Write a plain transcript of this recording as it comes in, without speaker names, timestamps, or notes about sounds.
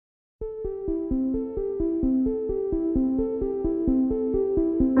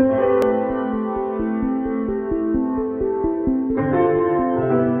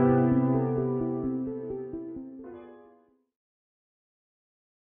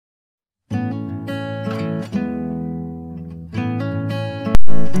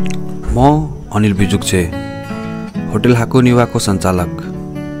म अनिल बिजुक्छे होटल हाको निवाको सञ्चालक।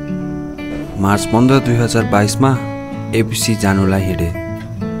 मार्च 15, 2022 मा एबीसी जानुलाई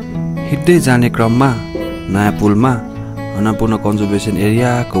हिँड्दै जाने क्रममा नयाँ पुलमा अन्नपूर्ण कन्जर्भेसन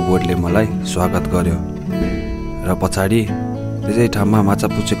एरियाको बोर्डले मलाई स्वागत गर्यो र पछाडि त्यसै ठाउँमा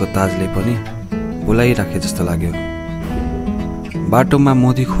माछापुच्छेको ताजले पनि बोलाइराखे जस्तो लाग्यो। बाटोमा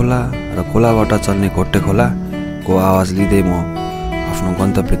मोदी खोला र खोलाबाट चल्ने घोट्टे खोलाको आवाज लिँदै म आफ्नो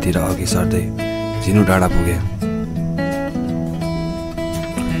गन्तव्यतिर अघि सर्दै झिनु डाँडा पुगे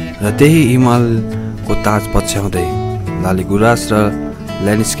र त्यही हिमालको ताज पछ्याउँदै लाली गुराँस र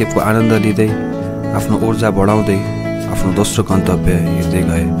ल्यान्डस्केपको आनन्द लिँदै आफ्नो ऊर्जा बढाउँदै आफ्नो दोस्रो गन्तव्य हिँड्दै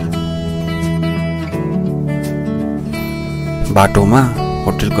गए। बाटोमा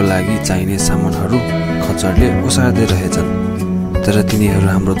होटलको लागि चाहिने सामानहरू खच्चडले ओसार्दै रहेछन्, तर तिनीहरू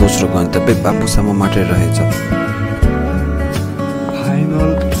हाम्रो दोस्रो गन्तव्य बाम्बुसम्म मात्रै रहेछ।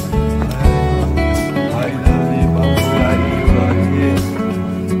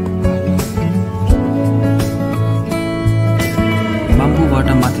 बाम्बुबाट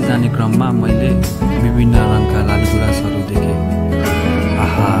माथि जाने क्रममा मैले विभिन्न रङका लाली गुराँसहरू देखेँ।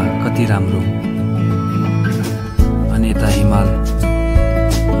 आहा, कति राम्रो! अनि यता हिमाल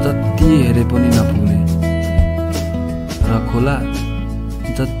जति हेरे पनि नपुग्ने र खोला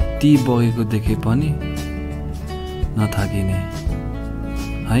जति बगेको देखे पनि नथाकिने।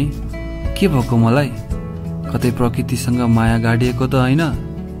 है, के भएको मलाई? कतै प्रकृतिसँग माया गाडिएको त होइन?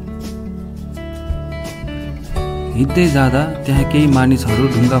 हिँड्दै जाँदा त्यहाँ केही मानिसहरू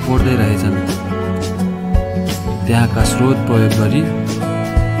ढुङ्गा फोड्दै रहेछन्। त्यहाँका स्रोत प्रयोग गरी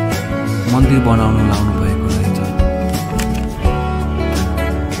मन्दिर बनाउन लाउनु भएको रहेछ।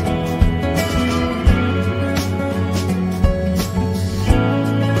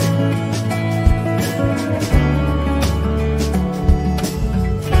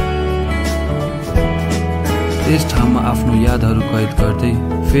 त्यस ठाउँमा आफ्नो यादहरू कैद गर्दै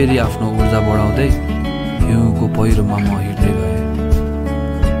फेरि आफ्नो ऊर्जा बढाउँदै हिउँको पहिरोमा म हिँड्दै गएँ।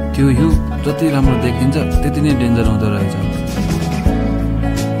 त्यो हिउँ जति राम्रो देखिन्छ त्यति नै डेन्जर हुँदो रहेछ।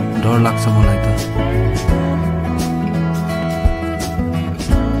 डर लाग्छ मलाई त।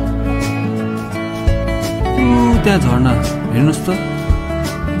 त्यहाँ झर्ना हेर्नुहोस् त,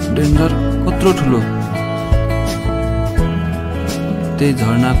 डेन्जर कत्रो ठुलो। त्यही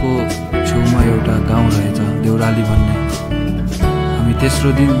झर्नाको छेउमा एउटा गाउँ रहेछ, देउराली भन्ने। हामी तेस्रो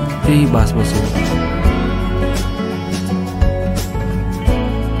दिन त्यही बास बस्यौँ।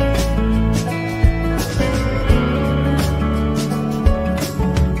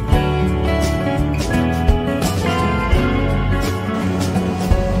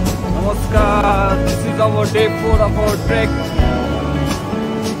 This is our day 4 of our trek,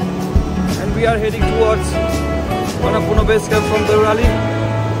 and we are heading towards Annapurna Base camp from the rally.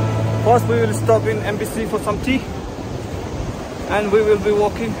 First we will stop in MBC for some tea, and we will be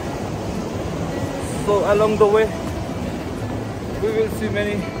walking. So along the way we will see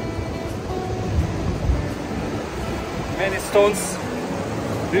many stones,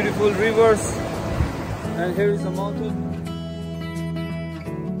 beautiful rivers, and here is a mountain.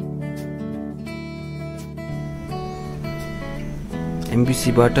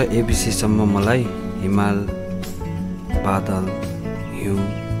 एमबिसीबाट एबिसीसम्म मलाई हिमाल, बादल,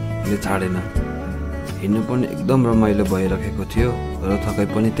 हिउँले छाडेन। हिँड्नु पनि एकदम रमाइलो भइरहेको थियो र थकाइ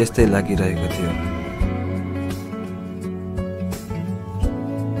पनि त्यस्तै लागिरहेको थियो।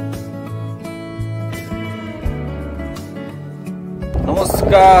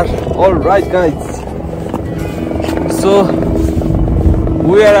 Namaskar. All right, guys. So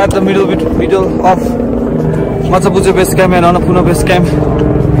we are at the middle of Machapuche Base Camp and Annapurna Base Camp,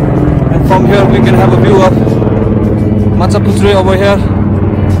 and from here we can have a view of Machapuche over here.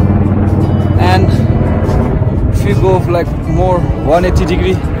 And if you go like more 180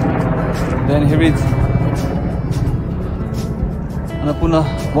 degree, then here is Annapurna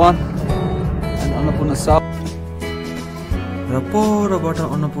 1 and Annapurna South. र परबाट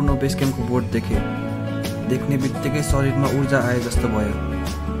Annapurna base क्याम्पको board देख्ने बित्तिकै शरीरमा ऊर्जा आए जस्तो भयो।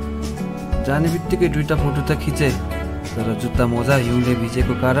 जाने बित्तिकै दुईटा फोटो त खिचे, तर जुत्ता मोजा हिउँले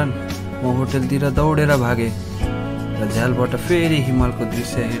भिजेको कारण म होटलतिर दौडेर भागे र झ्यालबाट फेरि हिमालको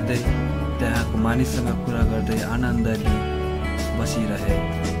दृश्य हेर्दै त्यहाँको मानिससँग कुरा गर्दै आनन्द लिई बसिरहे।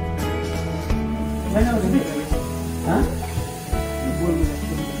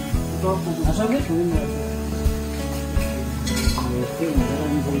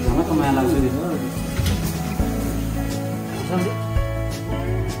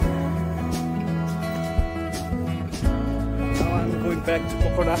 Back to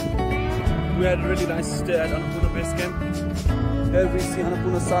Kokoda. We had a really nice stay at Annapurna Base Camp. Here we see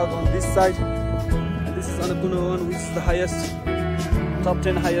Annapurna South on this side, and this is Annapurna 1, which is the highest, top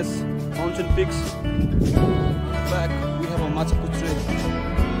 10 highest mountain peaks. Back we have a Machaputre,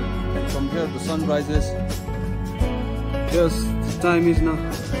 and from here the sun rises. Here's the time is now.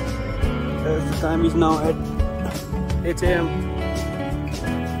 Here's the time is now at 8 AM,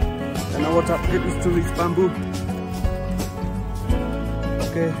 and our target is to reach Bamboo.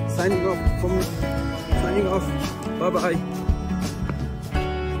 Okay, signing off. Bye bye.